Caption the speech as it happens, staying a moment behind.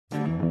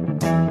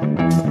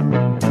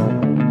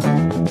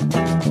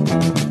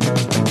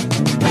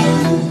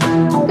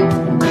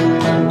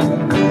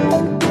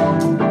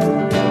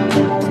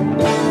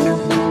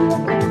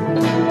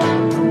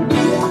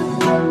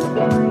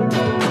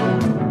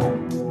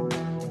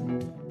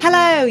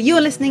Hello,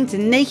 you're listening to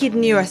Naked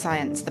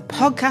Neuroscience, the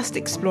podcast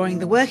exploring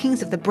the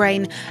workings of the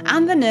brain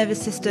and the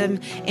nervous system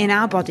in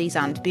our bodies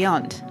and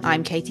beyond.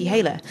 I'm Katie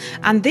Haylor,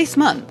 and this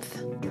month...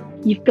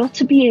 You've got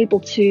to be able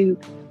to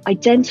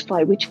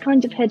identify which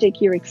kind of headache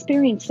you're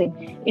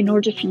experiencing in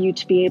order for you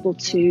to be able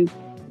to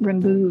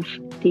remove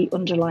the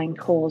underlying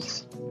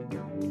cause.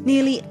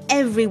 Nearly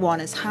everyone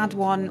has had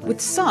one,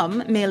 with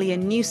some merely a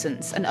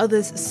nuisance and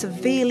others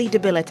severely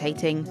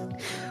debilitating.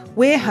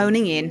 We're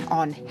honing in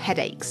on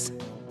headaches.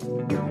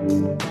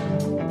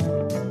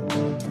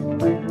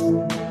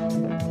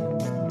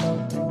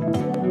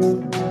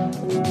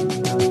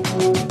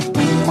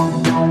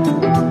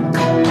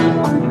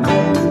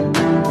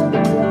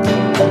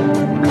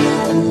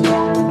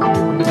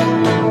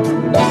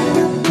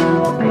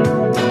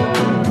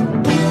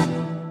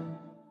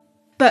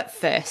 But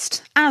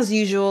first, as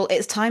usual,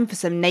 it's time for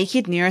some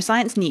Naked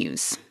Neuroscience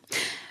news.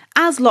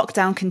 As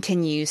lockdown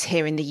continues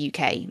here in the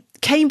UK,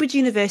 Cambridge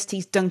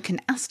University's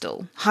Duncan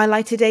Astell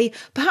highlighted a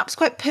perhaps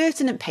quite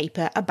pertinent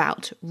paper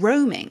about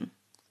roaming.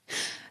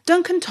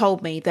 Duncan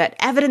told me that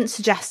evidence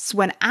suggests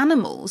when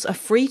animals are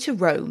free to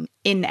roam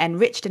in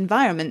enriched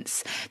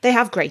environments, they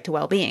have greater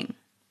well-being.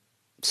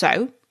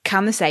 So,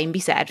 can the same be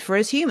said for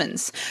us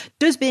humans?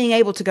 Does being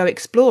able to go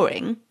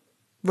exploring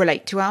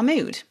relate to our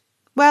mood?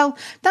 Well,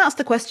 that's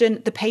the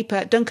question the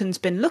paper Duncan's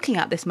been looking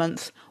at this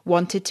month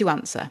wanted to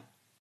answer.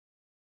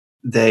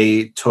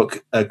 They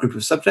took a group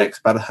of subjects,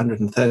 about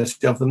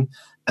 130 of them,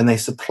 and they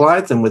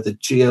supplied them with a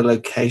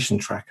geolocation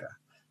tracker.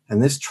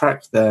 And this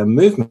tracked their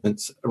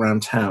movements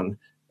around town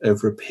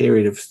over a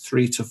period of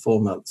 3 to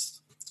 4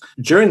 months.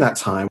 During that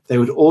time, they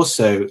would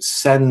also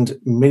send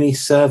mini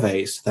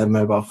surveys to their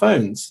mobile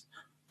phones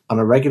on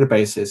a regular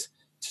basis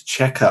to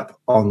check up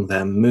on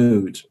their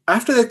mood.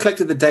 After they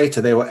collected the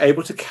data, they were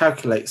able to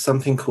calculate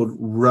something called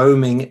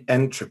roaming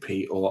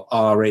entropy, or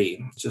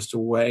RE, just a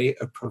way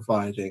of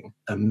providing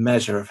a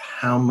measure of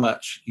how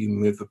much you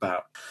move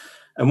about.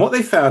 And what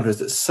they found was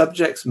that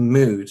subjects'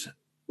 mood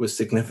was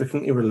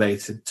significantly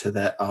related to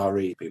their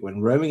RE.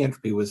 When roaming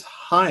entropy was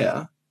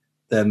higher,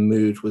 their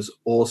mood was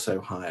also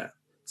higher.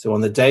 So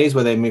on the days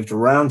where they moved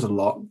around a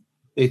lot,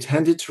 they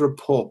tended to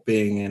report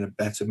being in a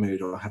better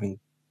mood or having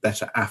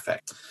better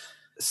affect.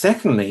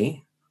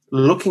 Secondly,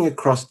 looking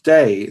across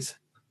days,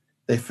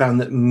 they found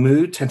that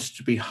mood tended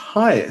to be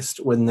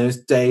highest when those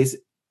days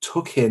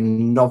took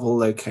in novel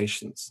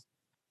locations.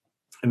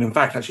 And in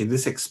fact, actually,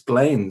 this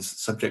explains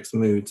subjects'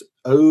 moods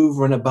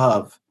over and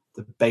above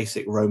the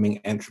basic roaming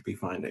entropy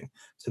finding.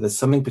 So there's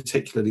something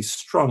particularly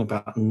strong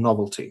about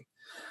novelty.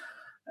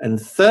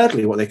 And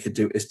thirdly, what they could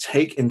do is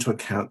take into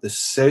account the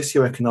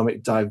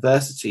socioeconomic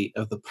diversity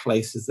of the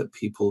places that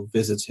people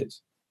visited.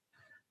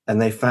 And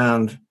they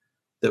found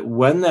that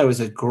when there was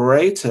a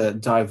greater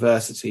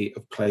diversity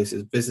of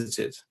places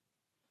visited,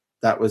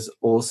 that was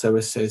also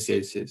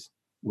associated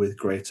with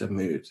greater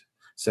mood.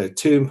 So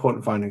 2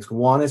 important findings.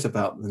 One is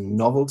about the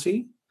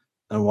novelty,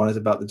 and one is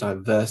about the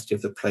diversity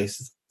of the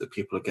places that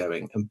people are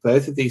going. And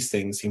both of these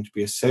things seem to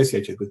be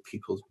associated with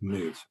people's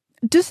mood.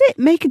 Does it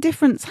make a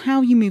difference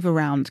how you move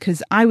around?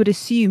 Because I would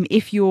assume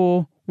if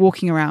you're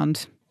walking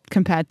around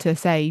compared to,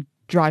 say,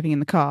 driving in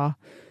the car,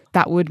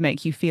 that would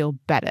make you feel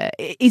better.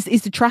 Is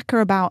the tracker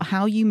about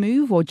how you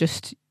move or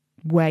just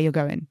where you're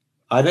going?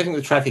 I don't think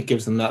the tracker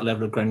gives them that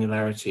level of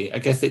granularity. I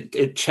guess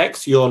it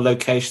checks your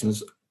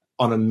locations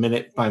on a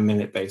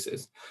minute-by-minute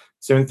basis.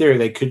 So in theory,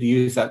 they could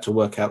use that to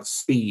work out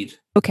speed.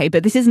 Okay,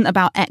 but this isn't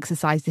about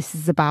exercise. This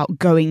is about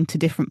going to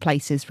different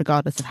places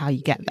regardless of how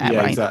you get there, yeah,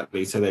 right?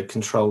 Exactly. So they're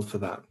controlled for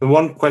that. The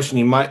one question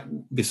you might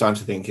be starting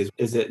to think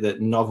is it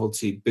that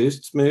novelty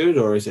boosts mood,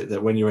 or is it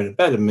that when you're in a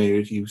better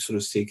mood, you sort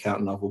of seek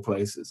out novel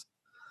places?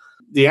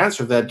 The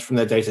answer from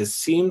their data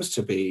seems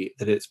to be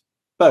that it's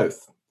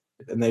both.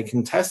 And they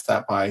can test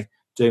that by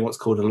doing what's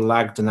called a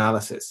lagged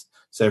analysis.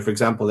 So, for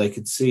example, they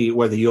could see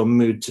whether your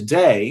mood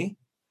today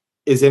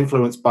is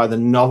influenced by the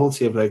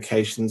novelty of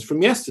locations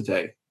from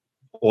yesterday.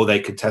 Or they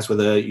could test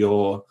whether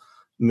your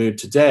mood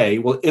today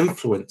will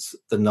influence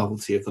the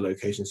novelty of the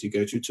locations you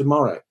go to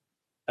tomorrow.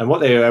 And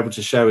what they were able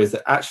to show is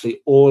that actually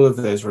all of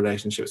those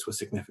relationships were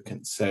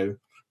significant. So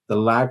the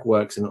lag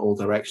works in all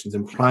directions,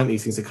 implying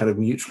these things are kind of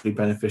mutually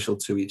beneficial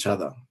to each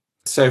other.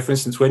 So, for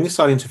instance, when you're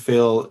starting to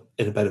feel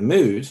in a better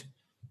mood,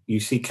 you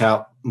seek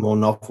out more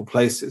novel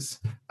places.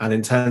 And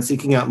in turn,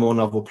 seeking out more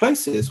novel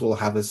places will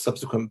have a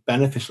subsequent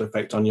beneficial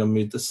effect on your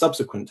mood the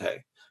subsequent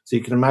day. So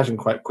you can imagine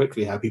quite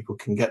quickly how people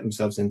can get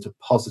themselves into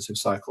positive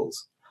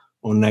cycles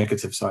or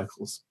negative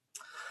cycles.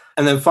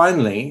 And then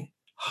finally,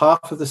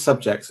 half of the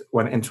subjects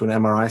went into an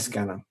MRI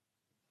scanner.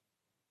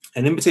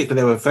 And in particular,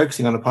 they were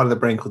focusing on a part of the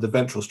brain called the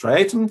ventral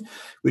striatum,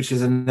 which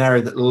is an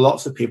area that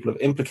lots of people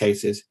have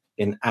implicated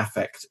in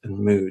affect and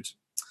mood.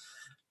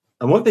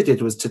 And what they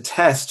did was to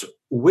test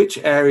which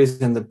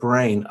areas in the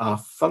brain are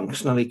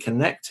functionally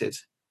connected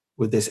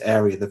with this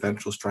area, the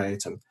ventral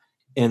striatum,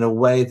 in a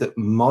way that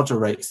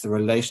moderates the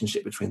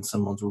relationship between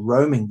someone's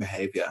roaming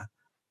behavior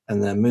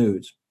and their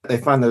mood. They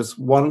find there's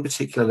one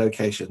particular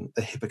location,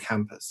 the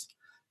hippocampus,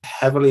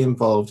 heavily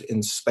involved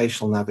in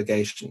spatial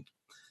navigation.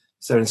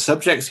 So in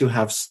subjects who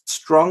have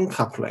strong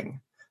coupling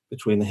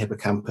between the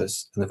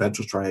hippocampus and the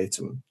ventral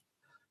striatum,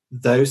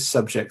 those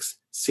subjects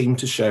seem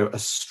to show a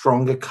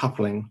stronger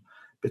coupling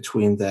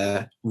between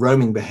their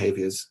roaming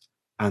behaviors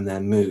and their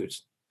mood,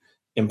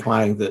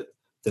 implying that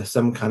there's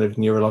some kind of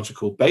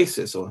neurological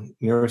basis or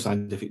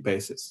neuroscientific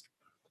basis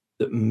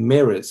that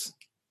mirrors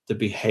the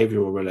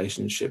behavioral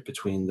relationship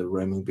between the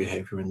roaming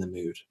behavior and the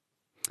mood.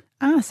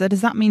 So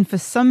does that mean for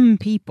some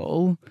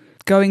people,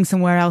 going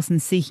somewhere else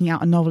and seeking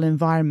out a novel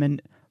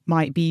environment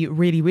might be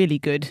really, really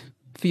good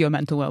for your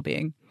mental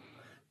well-being?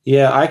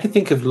 Yeah, I can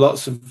think of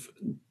lots of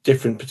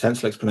different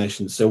potential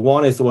explanations. So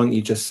one is the one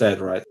you just said,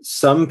 right?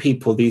 Some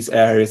people, these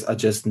areas are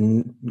just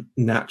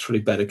naturally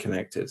better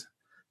connected.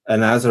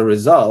 And as a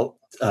result,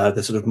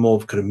 there's sort of more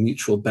kind of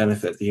mutual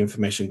benefit. The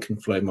information can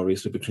flow more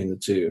easily between the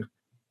two.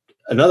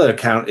 Another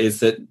account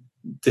is that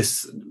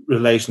this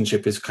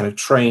relationship is kind of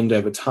trained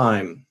over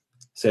time,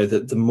 so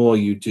that the more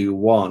you do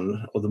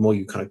one, or the more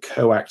you kind of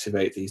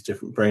co-activate these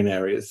different brain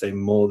areas, the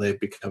more they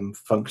become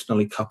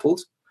functionally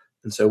coupled.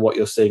 And so what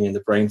you're seeing in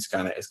the brain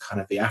scanner is kind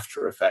of the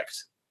after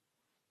effect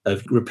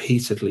of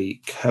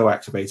repeatedly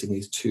co-activating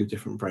these two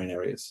different brain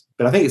areas.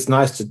 But I think it's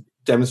nice to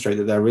demonstrate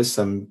that there is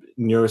some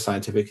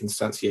neuroscientific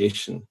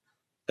instantiation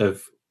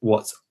of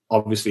what's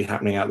obviously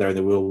happening out there in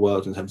the real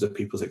world in terms of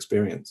people's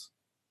experience.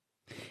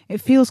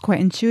 It feels quite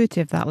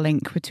intuitive, that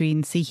link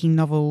between seeking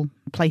novel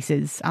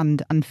places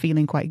and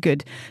feeling quite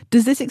good.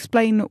 Does this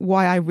explain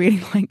why I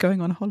really like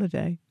going on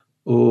holiday?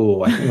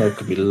 Oh, I think there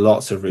could be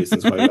lots of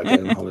reasons why you like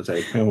going on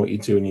holiday, depending on what you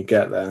do when you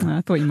get there.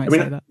 I thought you might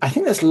say that. I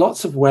think there's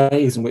lots of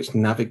ways in which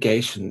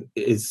navigation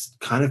is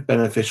kind of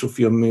beneficial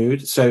for your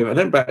mood. So I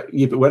don't know about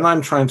you, but when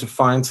I'm trying to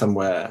find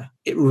somewhere,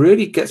 it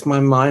really gets my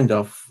mind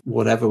off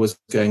whatever was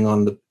going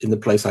on in the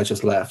place I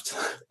just left.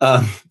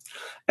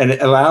 And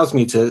it allows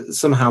me to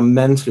somehow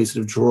mentally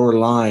sort of draw a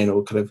line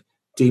or kind of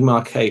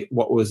demarcate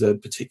what was a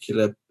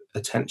particular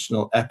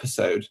attentional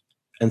episode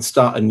and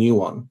start a new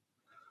one.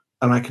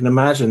 And I can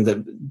imagine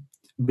that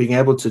being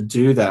able to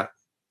do that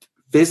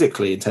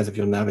physically in terms of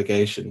your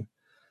navigation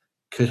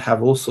could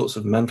have all sorts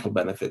of mental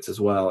benefits as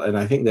well. And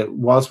I think that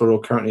whilst we're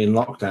all currently in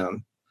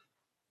lockdown,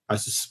 I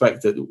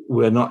suspect that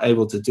we're not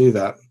able to do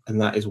that. And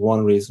that is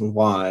one reason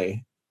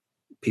why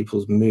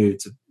people's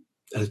moods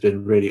has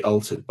been really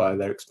altered by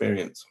their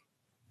experience.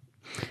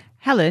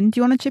 Helen, do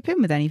you want to chip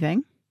in with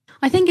anything?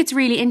 I think it's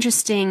really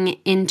interesting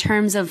in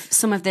terms of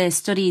some of the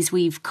studies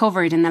we've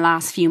covered in the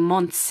last few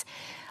months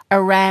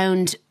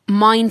around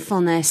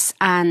mindfulness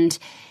and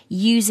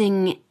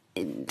using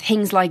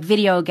things like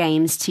video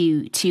games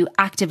to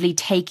actively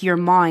take your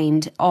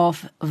mind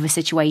off of a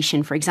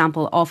situation, for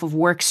example, off of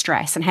work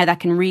stress, and how that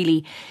can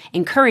really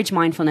encourage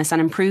mindfulness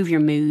and improve your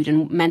mood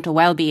and mental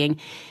well-being.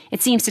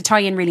 It seems to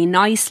tie in really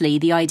nicely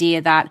the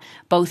idea that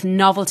both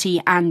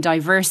novelty and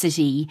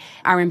diversity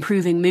are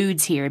improving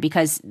moods here,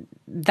 because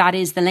that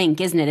is the link,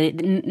 isn't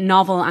it?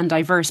 Novel and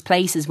diverse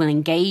places will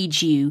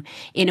engage you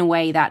in a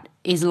way that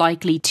is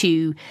likely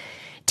to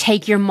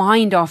take your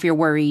mind off your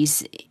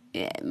worries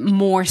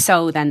more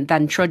so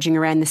than trudging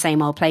around the same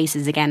old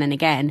places again and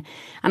again.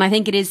 And I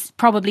think it is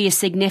probably a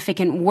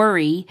significant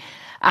worry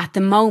at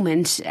the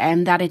moment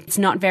that it's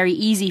not very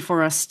easy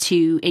for us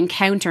to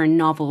encounter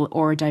novel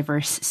or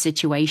diverse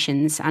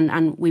situations.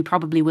 And we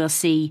probably will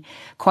see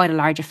quite a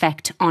large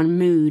effect on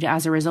mood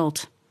as a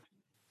result.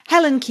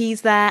 Helen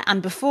Keyes there,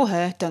 and before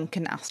her,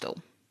 Duncan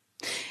Astle.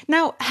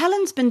 Now,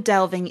 Helen's been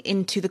delving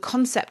into the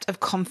concept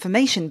of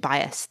confirmation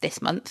bias this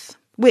month,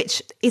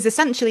 which is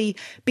essentially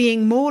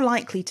being more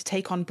likely to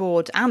take on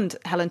board and,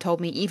 Helen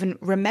told me, even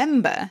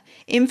remember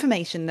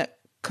information that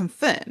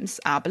confirms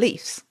our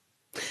beliefs.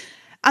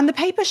 And the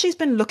paper she's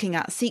been looking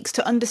at seeks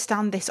to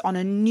understand this on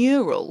a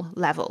neural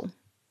level.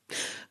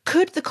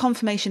 Could the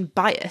confirmation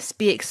bias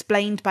be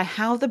explained by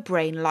how the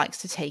brain likes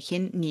to take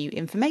in new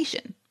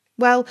information?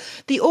 Well,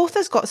 the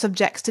authors got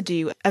subjects to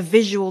do a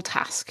visual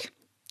task,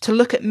 to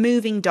look at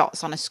moving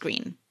dots on a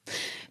screen,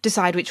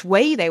 decide which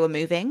way they were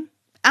moving,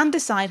 and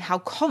decide how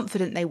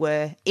confident they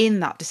were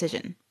in that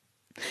decision.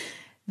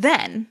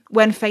 Then,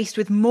 when faced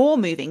with more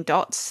moving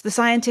dots, the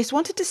scientists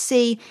wanted to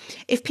see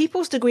if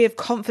people's degree of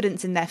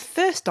confidence in their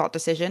first dot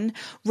decision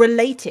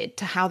related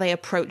to how they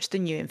approached the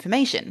new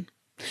information.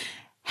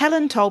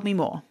 Helen told me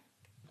more.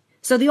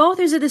 So the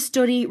authors of the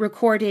study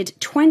recorded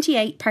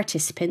 28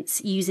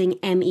 participants using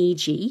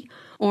MEG,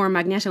 or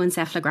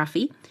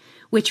magnetoencephalography,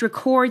 which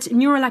records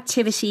neural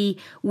activity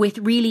with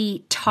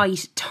really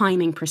tight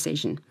timing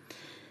precision.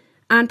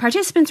 And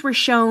participants were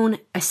shown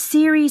a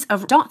series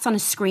of dots on a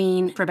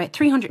screen for about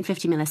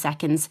 350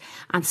 milliseconds,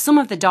 and some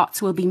of the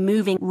dots will be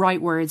moving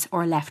rightwards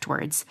or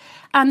leftwards,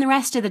 and the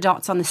rest of the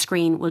dots on the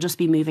screen will just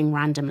be moving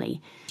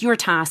randomly. Your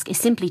task is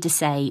simply to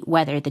say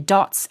whether the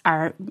dots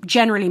are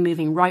generally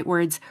moving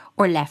rightwards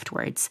or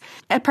leftwards.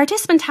 A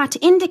participant had to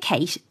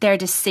indicate their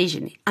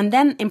decision, and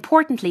then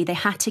importantly they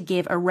had to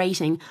give a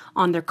rating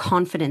on their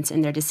confidence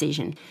in their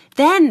decision.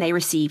 Then they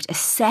received a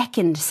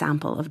second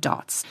sample of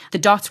dots. The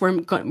dots were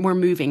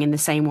moving in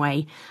the same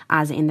way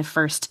as in the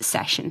first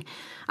session.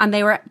 And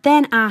they were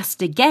then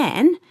asked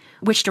again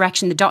which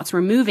direction the dots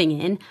were moving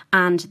in,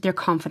 and their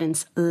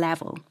confidence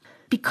level.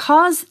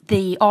 Because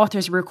the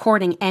authors were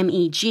recording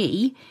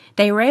MEG,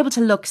 they were able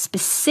to look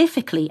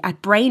specifically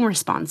at brain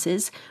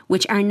responses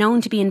which are known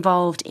to be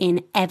involved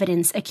in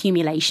evidence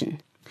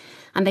accumulation.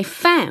 And they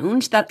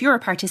found that if you're a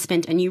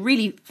participant and you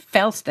really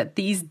felt that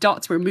these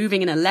dots were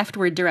moving in a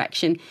leftward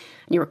direction and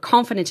you were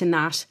confident in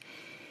that,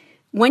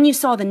 when you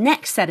saw the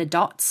next set of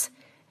dots,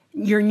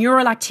 your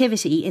neural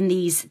activity in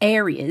these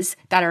areas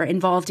that are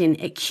involved in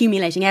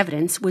accumulating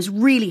evidence was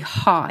really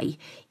high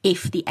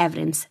if the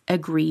evidence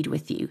agreed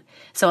with you.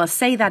 So I'll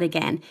say that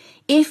again.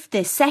 If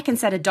the second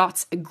set of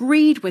dots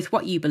agreed with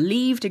what you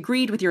believed,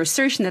 agreed with your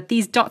assertion that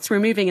these dots were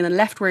moving in a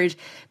leftward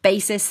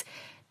basis,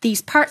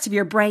 these parts of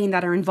your brain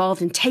that are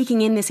involved in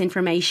taking in this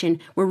information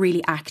were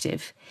really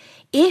active.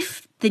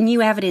 If the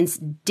new evidence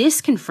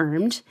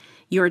disconfirmed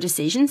your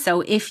decision,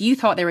 so if you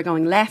thought they were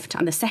going left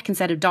and the second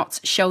set of dots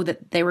show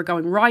that they were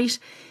going right,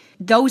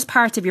 those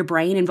parts of your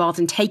brain involved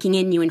in taking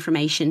in new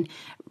information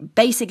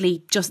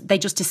basically just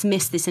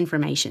dismissed this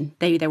information.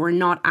 They were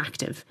not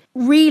active.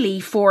 Really,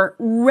 for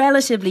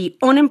relatively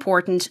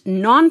unimportant,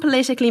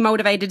 non-politically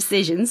motivated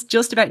decisions,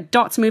 just about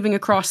dots moving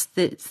across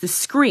the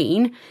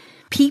screen,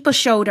 people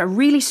showed a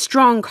really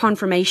strong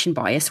confirmation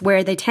bias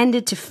where they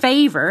tended to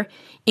favour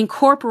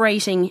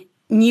incorporating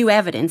new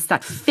evidence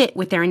that fit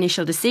with their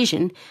initial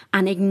decision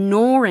and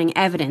ignoring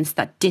evidence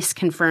that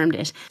disconfirmed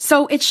it.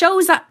 So it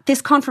shows that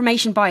this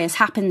confirmation bias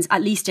happens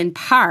at least in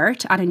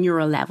part at a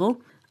neural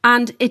level,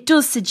 and it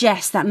does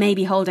suggest that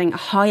maybe holding a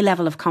high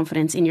level of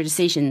confidence in your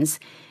decisions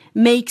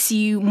makes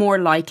you more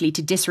likely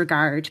to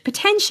disregard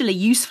potentially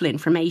useful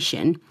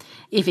information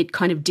if it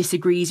kind of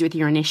disagrees with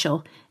your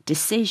initial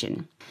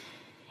decision.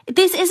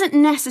 This isn't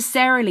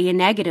necessarily a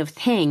negative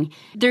thing.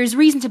 There's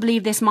reason to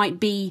believe this might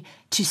be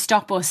to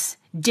stop us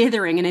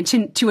dithering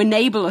and to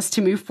enable us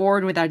to move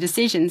forward with our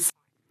decisions.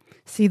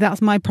 See,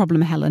 that's my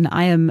problem, Helen.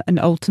 I am an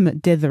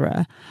ultimate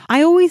ditherer.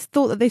 I always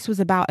thought that this was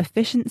about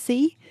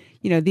efficiency.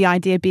 You know, the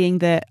idea being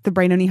that the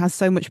brain only has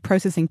so much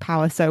processing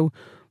power, so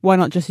why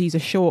not just use a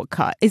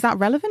shortcut? Is that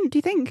relevant, do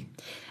you think?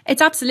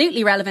 It's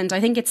absolutely relevant. I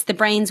think it's the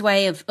brain's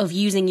way of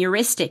using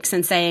heuristics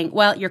and saying,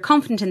 well, you're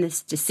confident in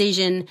this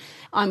decision.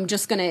 I'm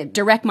just going to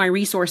direct my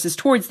resources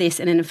towards this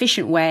in an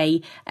efficient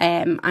way,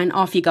 and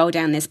off you go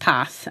down this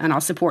path, and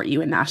I'll support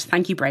you in that.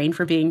 Thank you, brain,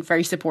 for being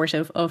very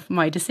supportive of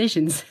my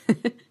decisions.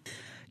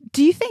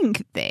 Do you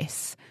think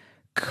this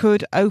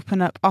could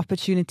open up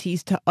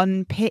opportunities to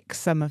unpick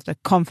some of the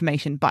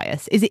confirmation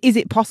bias? Is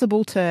it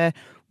possible to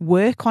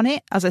work on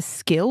it as a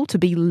skill to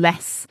be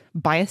less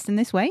biased in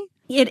this way?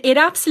 It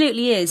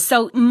absolutely is.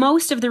 So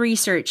most of the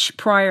research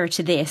prior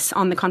to this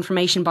on the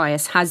confirmation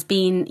bias has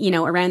been,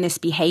 around this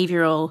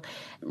behavioural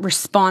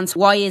response.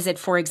 Why is it,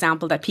 for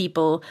example, that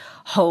people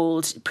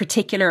hold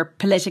particular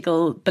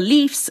political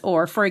beliefs?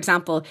 Or, for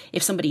example,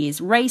 if somebody is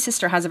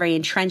racist or has a very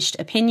entrenched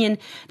opinion,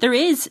 there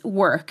is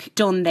work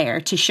done there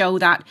to show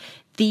that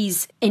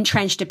these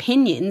entrenched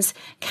opinions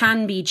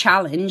can be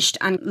challenged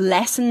and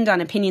lessened,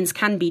 and opinions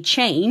can be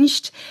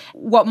changed.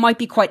 What might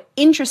be quite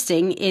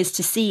interesting is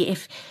to see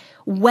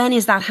when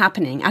is that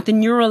happening at the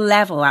neural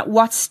level? At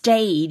what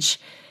stage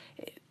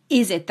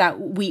is it that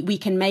we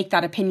can make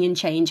that opinion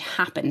change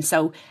happen?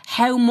 So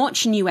how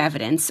much new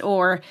evidence,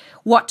 or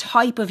what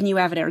type of new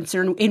evidence,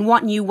 or in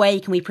what new way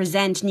can we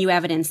present new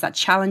evidence that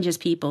challenges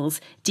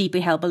people's deeply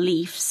held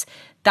beliefs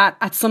that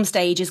at some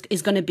stage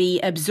is going to be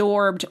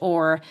absorbed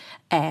or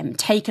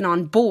taken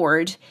on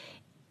board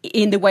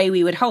in the way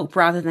we would hope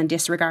rather than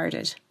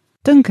disregarded?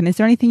 Duncan, is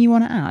there anything you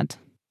want to add?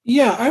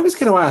 Yeah, I was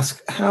going to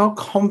ask how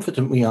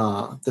confident we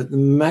are that the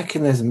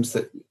mechanisms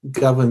that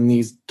govern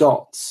these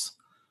dots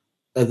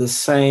are the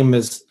same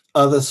as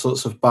other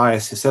sorts of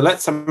biases. So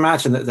let's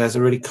imagine that there's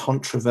a really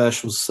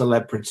controversial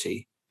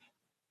celebrity,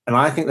 and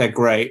I think they're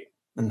great,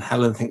 and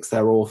Helen thinks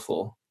they're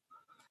awful.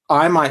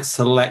 I might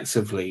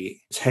selectively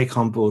take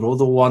on board all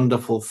the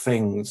wonderful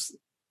things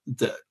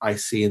that I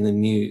see in the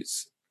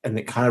news, and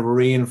it kind of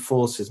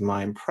reinforces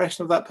my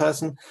impression of that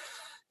person.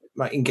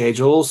 Might engage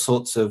all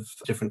sorts of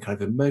different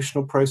kind of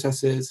emotional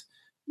processes.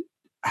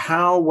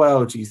 How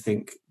well do you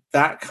think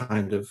that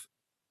kind of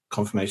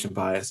confirmation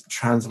bias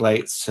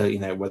translates to,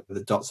 whether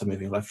the dots are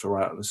moving left or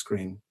right on the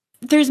screen?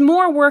 There's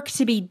more work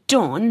to be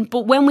done,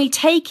 but when we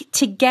take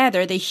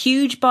together the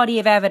huge body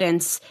of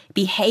evidence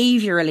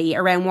behaviourally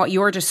around what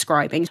you're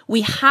describing,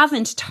 we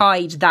haven't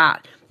tied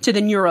that to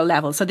the neural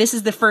level. So this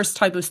is the first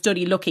type of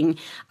study looking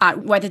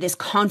at whether this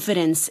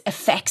confidence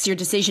affects your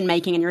decision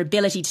making and your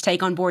ability to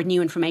take on board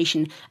new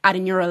information at a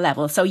neural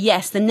level. So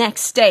yes, the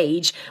next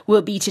stage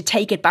will be to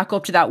take it back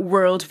up to that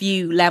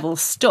worldview level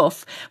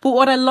stuff. But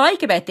what I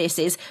like about this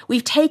is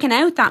we've taken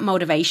out that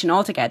motivation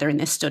altogether in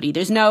this study.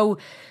 There's no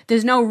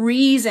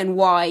reason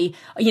why,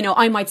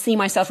 I might see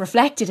myself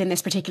reflected in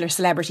this particular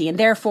celebrity and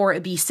therefore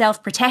it'd be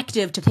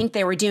self-protective to think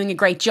they were doing a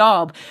great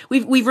job.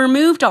 We've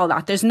removed all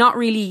that. There's not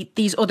really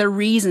these other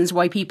reasons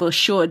why people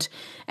should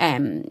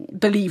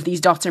believe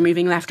these dots are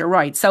moving left or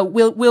right. So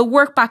we'll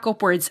work back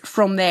upwards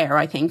from there,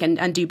 I think,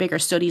 and do bigger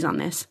studies on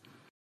this.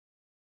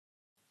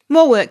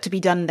 More work to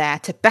be done there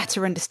to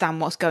better understand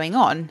what's going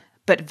on.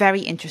 but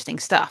very interesting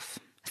stuff.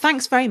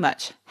 Thanks very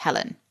much,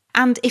 Helen.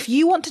 And if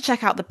you want to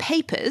check out the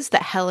papers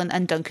that Helen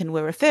and Duncan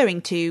were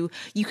referring to,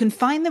 you can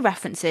find the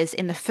references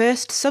in the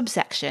first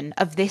subsection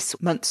of this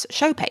month's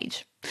show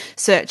page.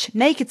 Search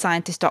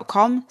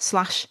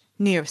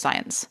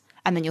nakedscientist.com/neuroscience,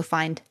 and then you'll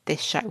find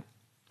this show.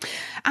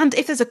 And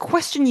if there's a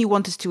question you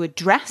want us to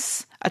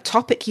address, a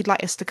topic you'd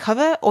like us to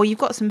cover, or you've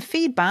got some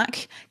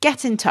feedback,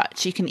 get in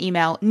touch. You can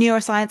email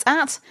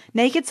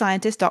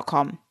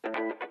neuroscience@nakedscientist.com.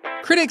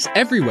 Critics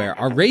everywhere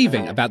are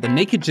raving about the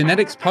Naked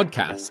Genetics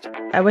podcast.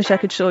 I wish I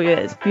could show you it.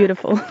 It's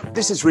beautiful.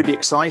 This is really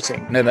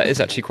exciting. No, that is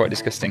actually quite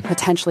disgusting.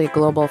 Potentially a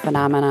global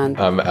phenomenon.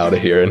 I'm out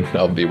of here and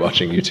I'll be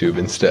watching YouTube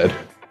instead.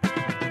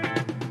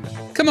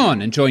 Come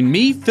on and join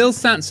me, Phil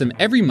Sansom,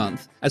 every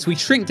month as we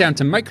shrink down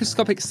to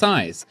microscopic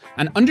size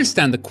and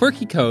understand the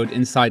quirky code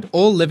inside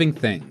all living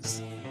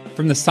things.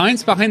 From the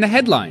science behind the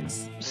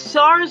headlines.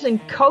 SARS and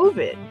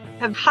COVID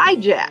have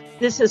hijacked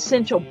this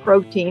essential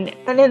protein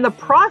and in the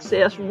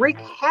process wreak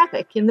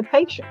havoc in the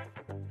patient.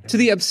 To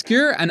the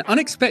obscure and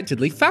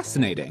unexpectedly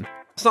fascinating.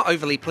 It's not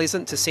overly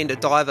pleasant to send a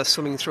diver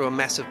swimming through a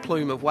massive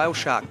plume of whale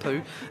shark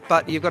poo,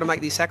 but you've got to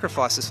make these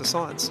sacrifices for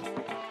science.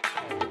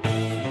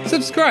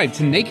 Subscribe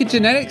to Naked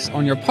Genetics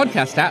on your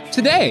podcast app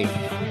today.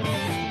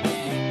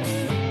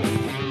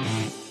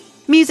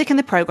 Music in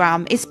the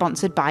programme is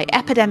sponsored by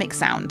Epidemic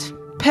Sound.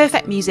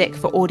 Perfect music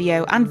for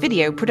audio and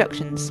video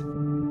productions.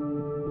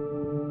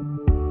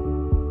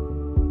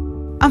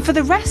 And for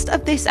the rest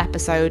of this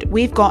episode,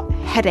 we've got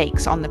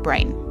headaches on the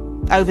brain.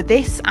 Over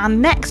this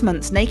and next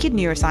month's Naked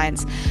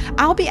Neuroscience,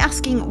 I'll be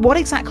asking what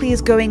exactly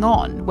is going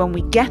on when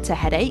we get a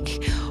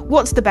headache,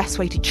 what's the best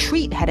way to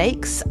treat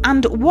headaches,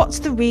 and what's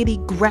the really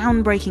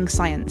groundbreaking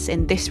science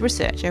in this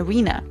research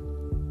arena.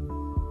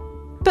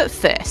 But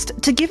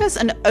first, to give us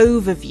an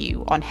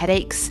overview on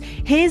headaches,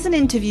 here's an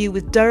interview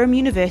with Durham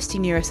University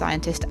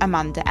neuroscientist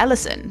Amanda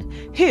Ellison,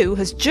 who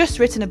has just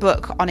written a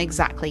book on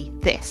exactly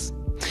this.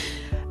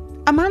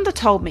 Amanda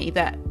told me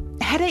that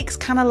headaches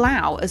can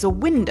allow us a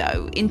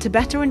window into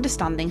better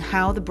understanding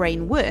how the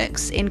brain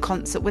works in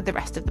concert with the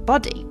rest of the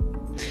body.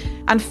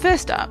 And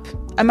first up,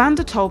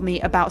 Amanda told me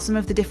about some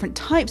of the different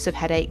types of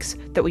headaches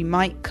that we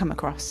might come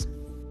across.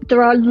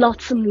 There are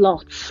lots and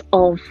lots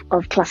of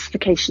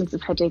classifications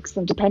of headaches,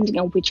 and depending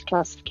on which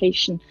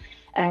classification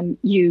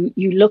you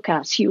look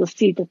at, you will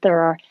see that there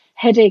are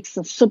headaches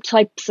and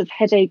subtypes of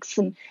headaches,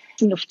 and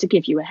enough to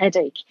give you a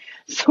headache.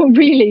 So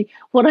really,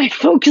 what I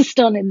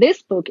focused on in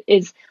this book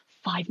is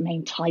 5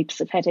 main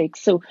types of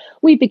headaches. So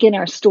we begin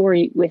our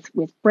story with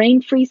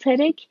brain freeze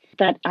headache,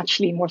 that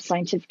actually more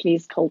scientifically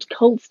is called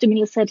cold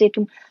stimulus headache.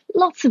 And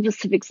lots of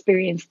us have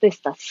experienced this,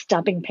 that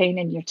stabbing pain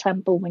in your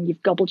temple when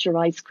you've gobbled your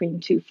ice cream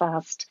too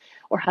fast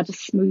or had a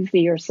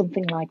smoothie or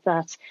something like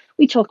that.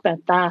 We talk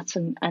about that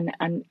and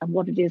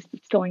what it is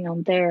that's going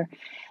on there.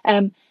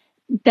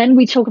 Then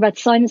we talk about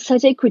sinus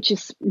headache, which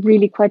is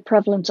really quite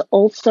prevalent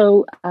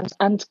also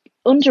and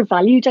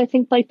undervalued, I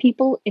think, by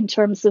people in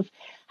terms of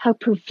how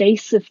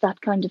pervasive that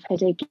kind of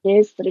headache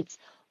is, that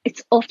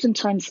it's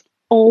oftentimes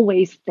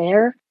always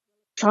there.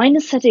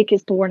 Sinus headache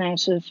is born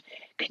out of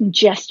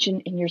congestion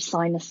in your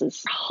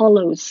sinuses,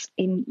 hollows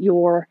in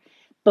your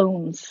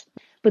bones.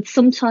 But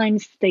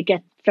sometimes they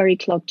get very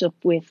clogged up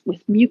with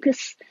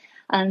mucus,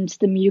 and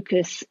the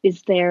mucus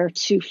is there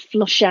to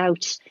flush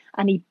out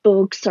any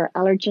bugs or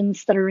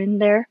allergens that are in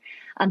there.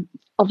 And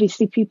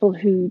obviously people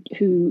who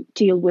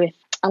deal with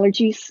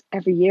allergies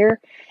every year,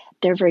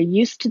 they're very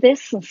used to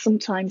this, and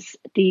sometimes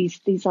these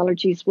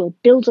allergies will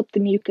build up the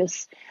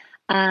mucus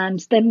and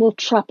then will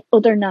trap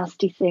other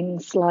nasty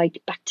things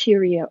like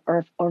bacteria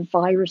or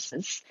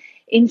viruses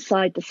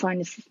inside the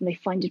sinuses, and they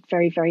find it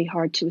very, very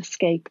hard to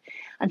escape.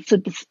 And so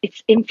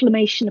it's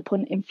inflammation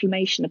upon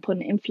inflammation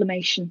upon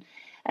inflammation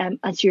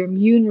as your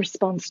immune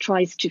response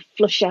tries to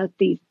flush out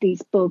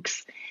these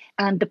bugs.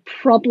 And the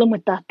problem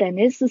with that then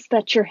is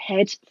that your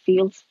head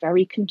feels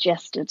very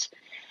congested,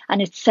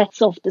 and it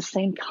sets off the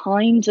same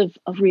kind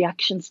of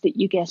reactions that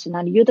you get in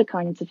any other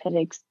kinds of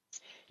headaches.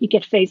 You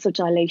get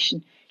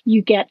vasodilation,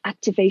 you get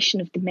activation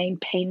of the main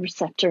pain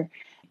receptor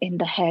in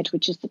the head,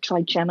 which is the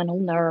trigeminal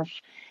nerve.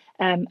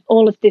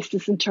 All of this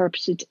is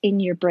interpreted in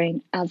your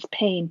brain as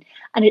pain,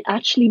 and it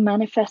actually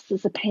manifests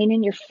as a pain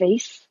in your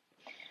face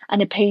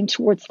and a pain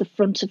towards the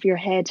front of your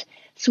head.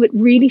 So it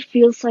really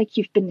feels like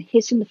you've been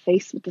hit in the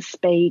face with a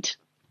spade.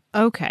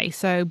 Okay,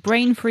 so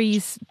brain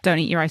freeze, don't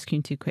eat your ice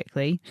cream too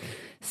quickly.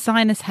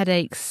 Sinus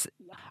headaches,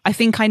 I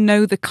think I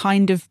know the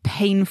kind of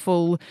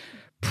painful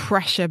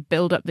pressure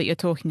build-up that you're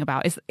talking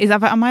about. Is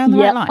that, am I on the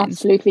right lines? Yeah,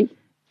 absolutely.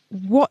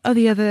 What are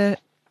the other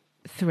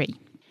 3?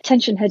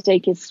 Tension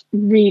headache is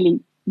really,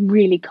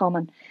 really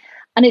common.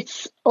 And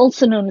it's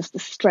also known as the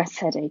stress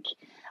headache.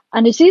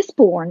 And it is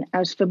born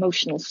out of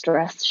emotional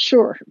stress,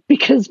 sure,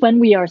 because when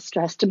we are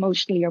stressed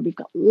emotionally or we've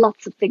got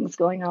lots of things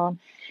going on,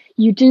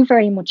 you do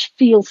very much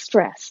feel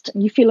stressed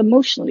and you feel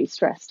emotionally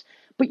stressed.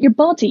 But your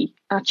body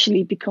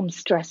actually becomes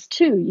stressed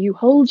too. You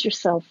hold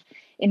yourself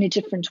in a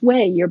different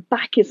way. Your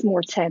back is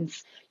more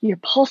tense. Your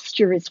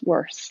posture is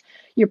worse.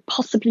 You're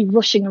possibly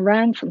rushing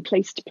around from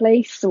place to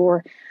place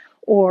or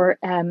or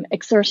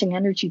exerting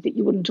energy that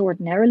you wouldn't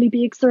ordinarily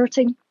be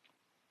exerting.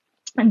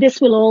 And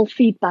this will all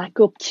feed back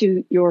up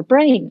to your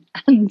brain.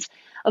 And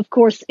of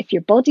course, if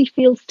your body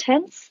feels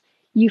tense,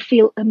 you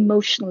feel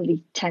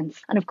emotionally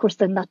tense. And of course,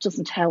 then that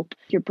doesn't help.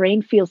 Your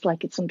brain feels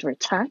like it's under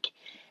attack.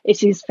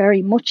 It is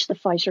very much the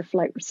fight or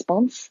flight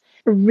response.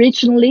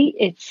 Originally,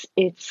 it's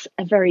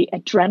a very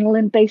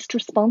adrenaline-based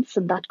response,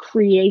 and that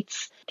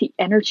creates the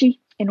energy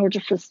in order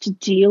for us to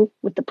deal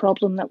with the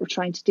problem that we're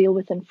trying to deal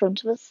with in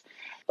front of us.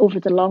 Over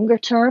the longer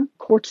term,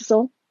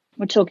 cortisol,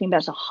 we're talking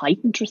about a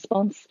heightened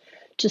response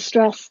to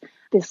stress.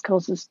 This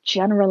causes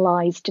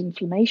generalized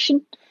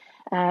inflammation.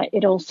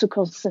 It also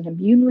causes an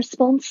immune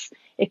response.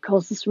 It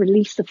causes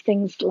release of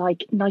things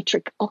like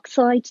nitric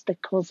oxide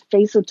that cause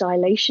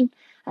vasodilation.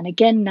 And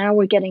again, now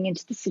we're getting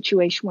into the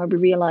situation where we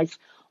realize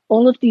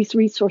all of these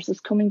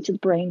resources coming to the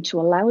brain to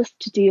allow us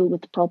to deal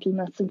with the problem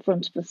that's in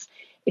front of us.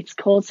 It's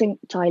causing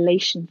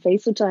dilation,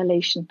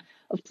 vasodilation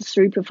of the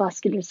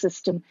cerebrovascular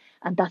system,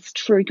 and that's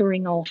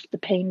triggering off the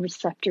pain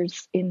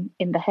receptors in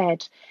the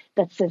head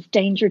that says,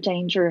 danger,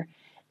 danger.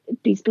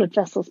 These blood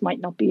vessels might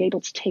not be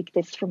able to take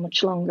this for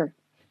much longer.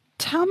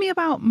 Tell me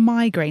about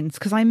migraines,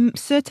 because I'm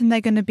certain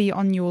they're going to be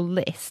on your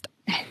list.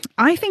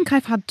 I think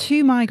I've had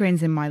 2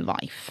 migraines in my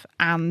life,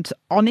 and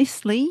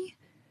honestly,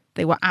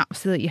 they were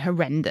absolutely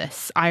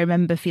horrendous. I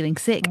remember feeling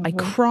sick. I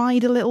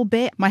cried a little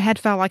bit. My head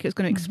felt like it was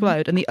going to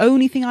explode. And the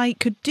only thing I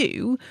could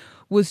do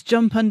was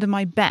jump under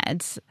my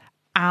bed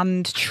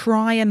and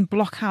try and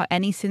block out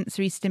any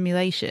sensory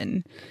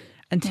stimulation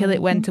until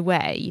it went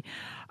away.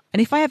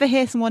 And if I ever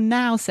hear someone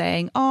now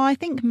saying, oh, I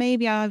think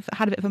maybe I've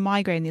had a bit of a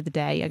migraine the other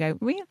day, I go,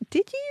 really?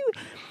 Did you?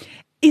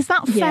 Is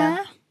that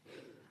fair?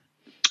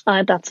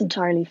 That's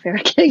entirely fair,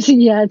 Katie.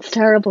 Yeah, it's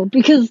terrible.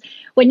 Because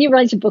when you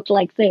write a book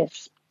like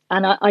this,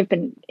 and I've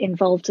been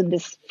involved in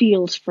this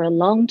field for a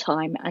long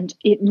time, and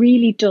it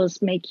really does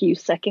make you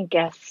second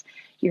guess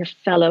your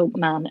fellow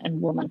man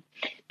and woman.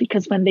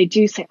 Because when they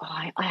do say,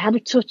 oh, I had a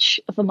touch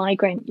of a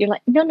migraine, you're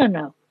like,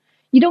 no.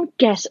 You don't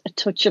get a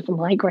touch of a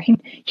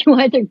migraine. You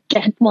either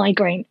get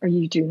migraine or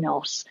you do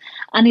not.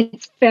 And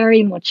it's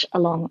very much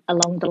along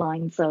the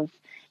lines of,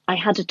 I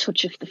had a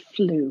touch of the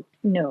flu.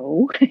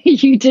 No,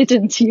 you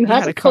didn't. You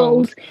had a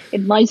cold.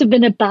 It might have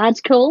been a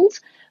bad cold,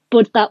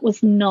 but that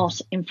was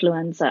not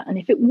influenza. And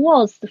if it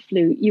was the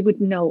flu, you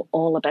would know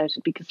all about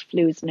it, because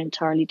flu is an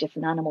entirely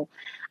different animal.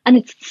 And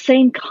it's the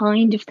same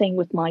kind of thing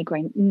with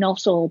migraine.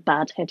 Not all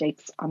bad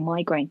headaches are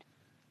migraine.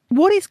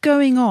 What is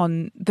going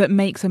on that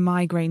makes a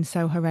migraine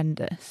so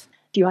horrendous?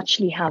 You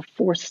actually have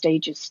 4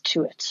 stages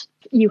to it.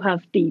 You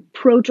have the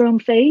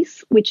prodrome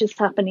phase, which is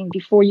happening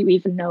before you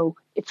even know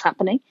it's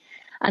happening.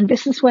 And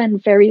this is when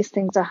various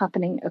things are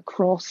happening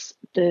across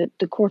the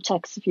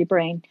cortex of your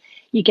brain.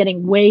 You're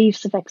getting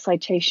waves of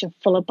excitation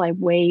followed by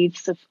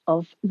waves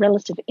of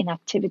relative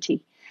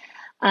inactivity.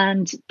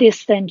 And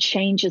this then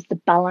changes the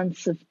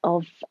balance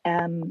of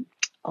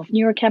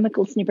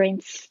neurochemicals in your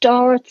brain,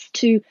 starts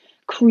to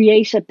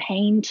create a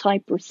pain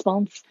type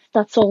response.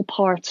 That's all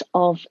part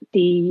of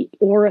the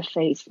aura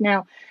phase.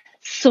 Now,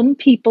 some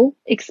people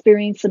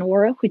experience an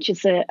aura, which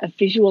is a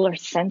visual or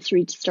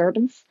sensory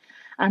disturbance,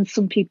 and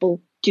some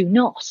people do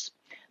not.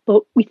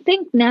 But we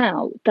think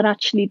now that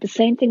actually the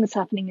same thing is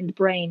happening in the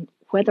brain,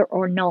 whether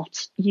or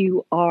not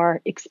you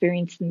are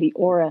experiencing the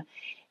aura.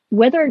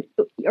 Whether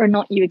or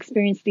not you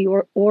experience the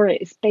aura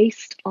is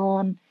based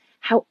on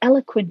how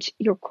eloquent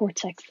your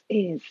cortex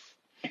is.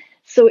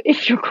 So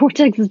if your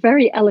cortex is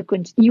very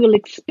eloquent, you will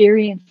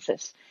experience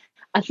it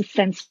as a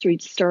sensory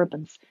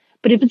disturbance.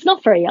 But if it's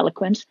not very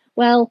eloquent,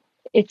 well,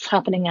 it's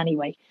happening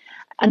anyway.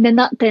 And then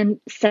that then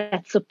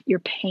sets up your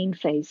pain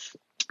phase.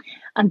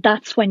 And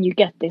that's when you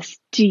get this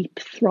deep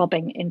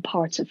throbbing in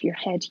parts of your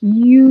head,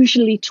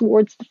 usually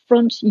towards the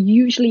front,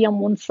 usually on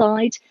one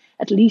side,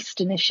 at least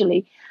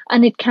initially.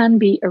 And it can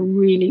be a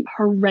really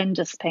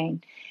horrendous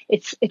pain.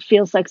 It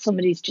feels like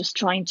somebody's just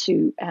trying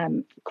to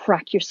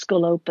crack your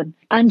skull open.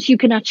 And you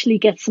can actually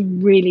get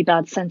some really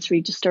bad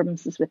sensory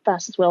disturbances with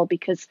that as well,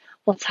 because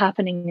what's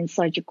happening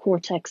inside your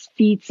cortex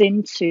feeds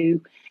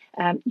into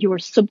your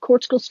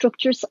subcortical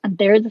structures. And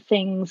they're the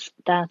things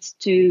that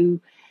do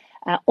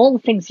all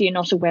the things you're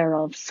not aware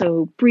of.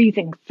 So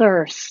breathing,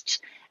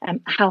 thirst,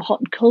 how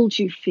hot and cold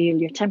you feel,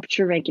 your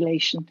temperature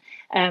regulation,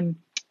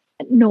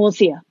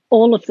 nausea,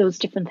 all of those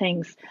different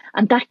things.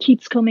 And that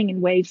keeps coming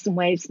in waves and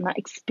waves, and that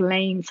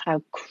explains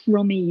how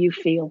crummy you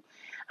feel.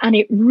 And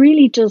it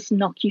really does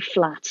knock you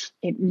flat.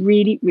 It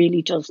really,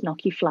 really does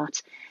knock you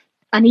flat.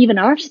 And even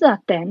after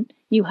that, then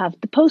you have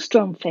the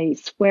postdrome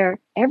phase, where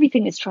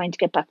everything is trying to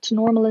get back to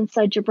normal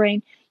inside your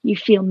brain. You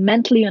feel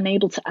mentally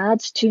unable to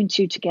add 2 and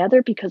 2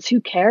 together, because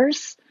who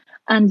cares?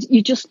 And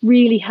you just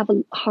really have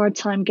a hard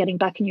time getting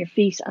back on your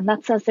feet. And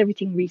that's as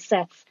everything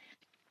resets.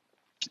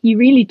 You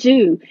really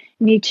do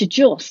need to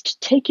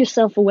just take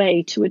yourself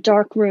away to a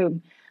dark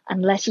room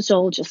and let it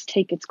all just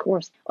take its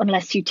course,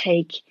 unless you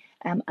take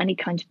any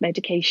kind of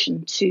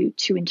medication to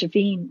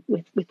intervene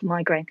with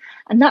migraine.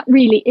 And that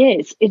really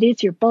is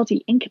your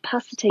body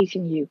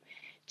incapacitating you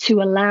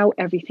to allow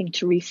everything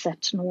to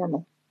reset to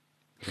normal.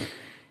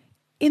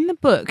 In the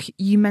book,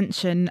 you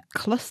mention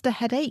cluster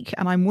headache,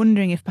 and I'm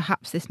wondering if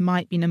perhaps this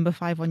might be number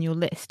 5 on your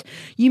list.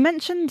 You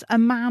mentioned a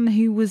man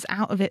who was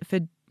out of it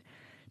for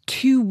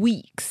 2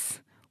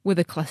 weeks with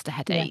a cluster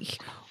headache.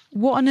 Yeah.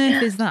 What on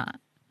earth is that?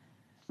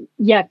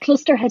 Yeah,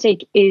 cluster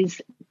headache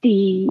is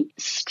the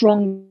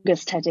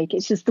strongest headache.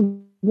 It's just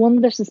the one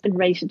that has been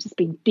rated as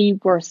being the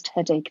worst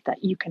headache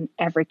that you can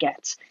ever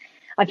get.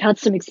 I've had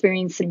some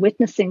experience in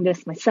witnessing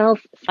this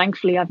myself.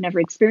 Thankfully, I've never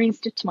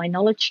experienced it to my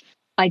knowledge.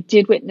 I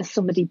did witness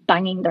somebody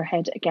banging their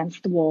head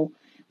against the wall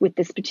with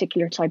this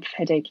particular type of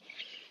headache.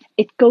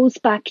 It goes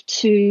back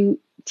to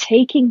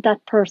taking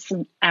that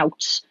person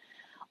out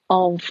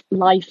of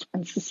life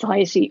and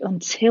society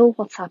until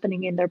what's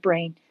happening in their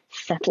brain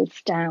settles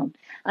down.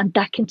 And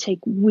that can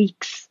take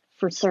weeks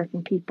for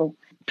certain people,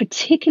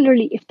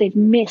 particularly if they've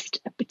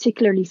missed a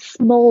particularly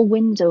small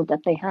window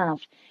that they have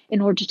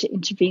in order to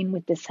intervene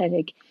with this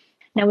headache.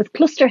 Now, with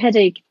cluster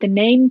headache, the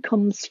name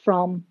comes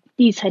from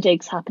these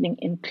headaches happening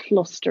in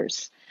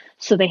clusters.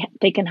 So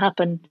they can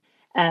happen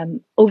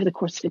over the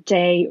course of a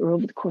day or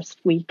over the course of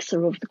weeks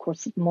or over the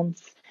course of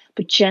months.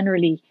 But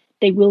generally,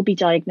 they will be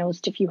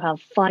diagnosed if you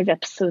have 5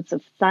 episodes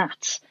of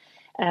that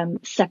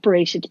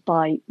separated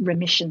by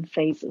remission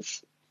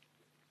phases.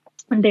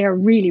 And they are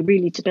really,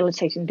 really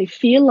debilitating. They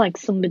feel like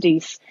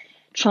somebody's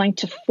trying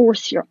to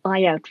force your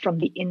eye out from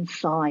the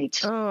inside.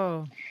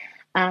 Oh.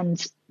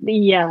 And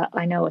yeah,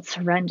 I know, it's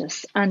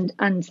horrendous. And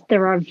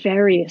there are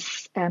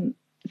various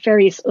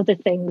other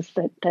things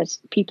that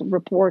people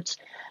report,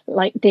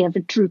 like they have a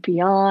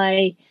droopy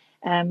eye,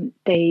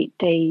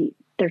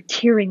 they're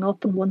tearing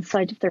up on one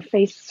side of their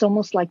face. It's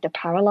almost like they're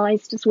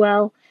paralyzed as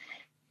well.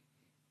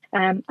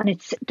 And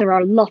there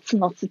are lots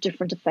and lots of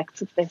different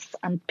effects of this,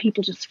 and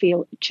people just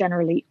feel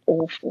generally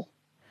awful.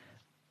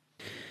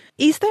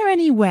 Is there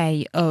any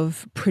way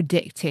of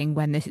predicting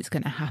when this is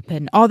going to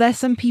happen? Are there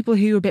some people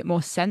who are a bit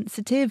more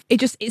sensitive?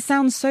 It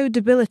sounds so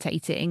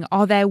debilitating.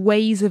 Are there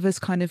ways of us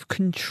kind of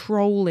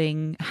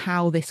controlling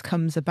how this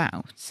comes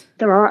about?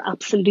 There are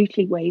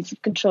absolutely ways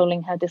of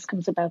controlling how this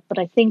comes about, but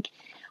I think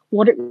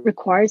what it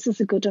requires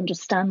is a good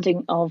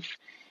understanding of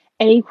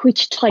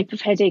which type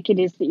of headache it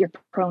is that you're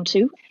prone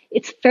to.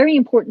 It's very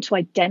important to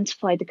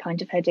identify the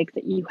kind of headache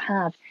that you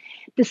have.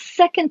 The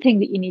second thing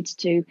that you need to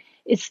do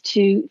is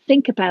to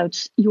think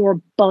about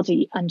your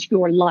body and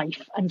your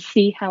life and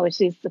see how it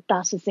is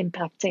that is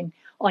impacting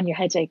on your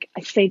headache.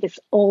 I say this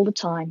all the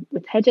time.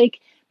 With headache,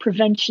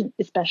 prevention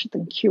is better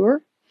than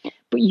cure,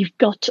 but you've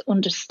got to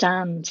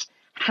understand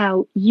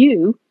how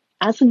you,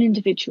 as an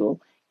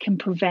individual, can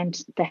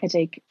prevent the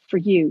headache for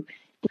you.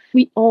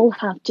 We all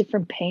have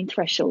different pain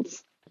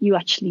thresholds. You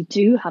actually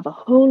do have a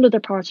whole other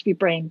part of your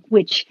brain,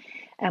 which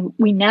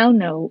we now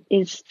know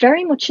is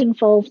very much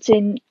involved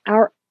in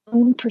our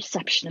own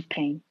perception of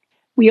pain.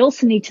 We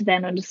also need to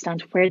then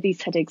understand where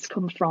these headaches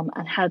come from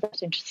and how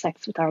that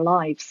intersects with our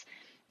lives.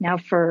 Now,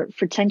 for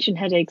tension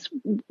headaches,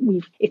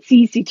 it's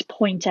easy to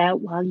point out,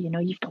 well,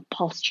 you've got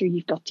posture,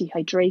 you've got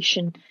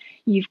dehydration,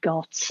 you've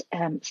got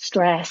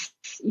stress,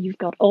 you've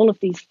got all of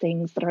these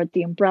things that are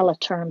the umbrella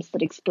terms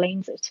that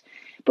explains it.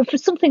 But for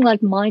something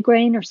like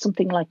migraine or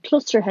something like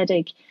cluster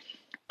headache,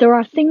 there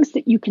are things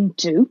that you can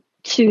do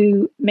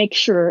to make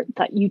sure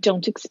that you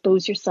don't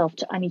expose yourself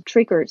to any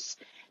triggers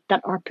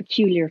that are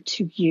peculiar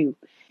to you.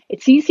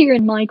 It's easier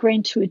in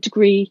migraine to a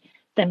degree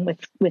than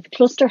with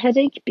cluster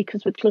headache,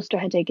 because with cluster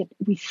headache,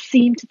 we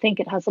seem to think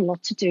it has a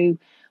lot to do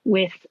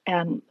with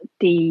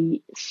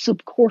the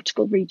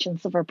subcortical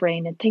regions of our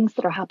brain and things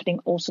that are happening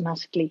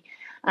automatically.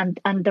 And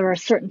there are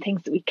certain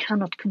things that we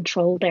cannot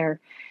control there,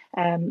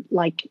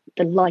 like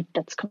the light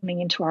that's coming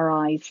into our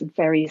eyes and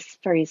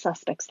various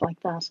aspects like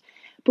that.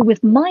 But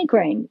with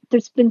migraine,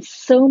 there's been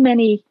so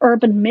many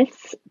urban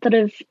myths that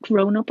have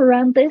grown up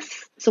around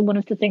this. So one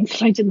of the things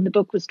that I did in the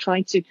book was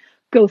try to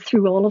go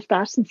through all of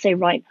that and say,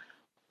 right,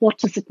 what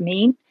does it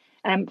mean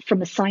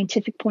from a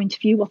scientific point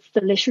of view? What's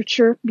the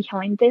literature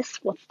behind this?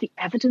 What's the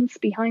evidence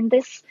behind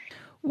this?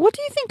 What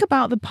do you think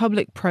about the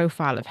public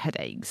profile of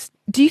headaches?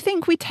 Do you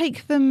think we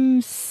take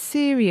them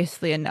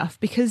seriously enough?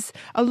 Because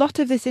a lot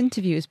of this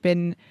interview has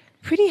been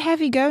pretty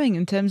heavy going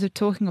in terms of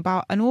talking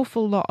about an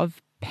awful lot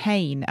of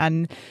pain.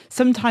 And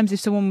sometimes if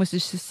someone was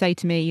just to say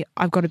to me,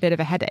 I've got a bit of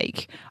a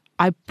headache,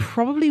 I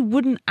probably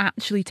wouldn't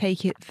actually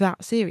take it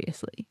that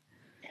seriously.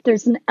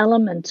 There's an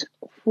element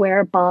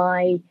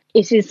whereby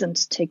it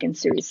isn't taken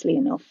seriously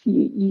enough.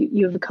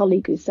 You have a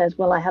colleague who says,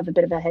 well, I have a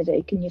bit of a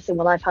headache. And you say,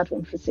 well, I've had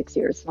one for 6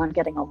 years and I'm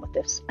getting on with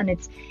it. And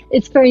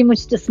it's very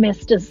much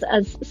dismissed as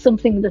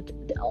something that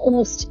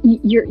almost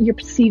you're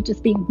perceived as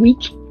being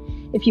weak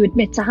if you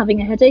admit to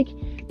having a headache.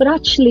 But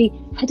actually,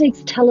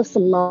 headaches tell us a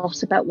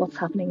lot about what's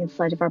happening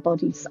inside of our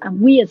bodies.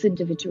 And we as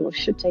individuals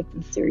should take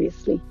them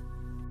seriously.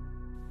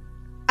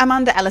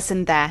 Amanda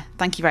Ellison there.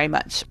 Thank you very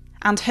much.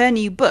 And her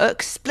new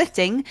book,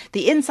 Splitting,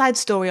 The Inside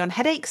Story on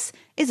Headaches,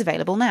 is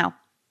available now.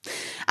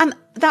 And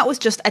that was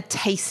just a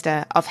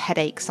taster of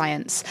headache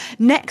science.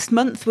 Next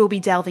month, we'll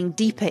be delving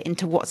deeper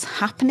into what's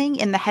happening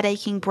in the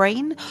headaching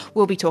brain.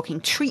 We'll be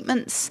talking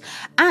treatments,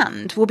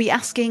 and we'll be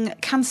asking,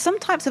 can some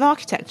types of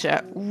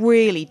architecture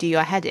really do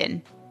your head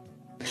in?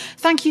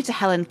 Thank you to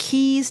Helen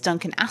Keyes,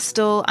 Duncan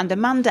Astle and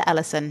Amanda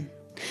Ellison.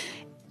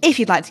 If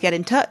you'd like to get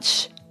in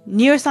touch,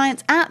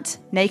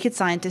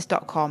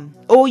 neuroscience@nakedscientist.com,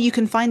 or you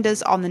can find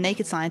us on the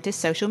Naked Scientist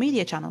social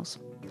media channels.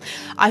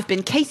 I've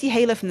been Katie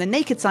Haler from the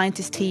Naked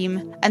Scientist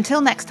team.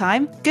 Until next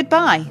time,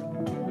 goodbye.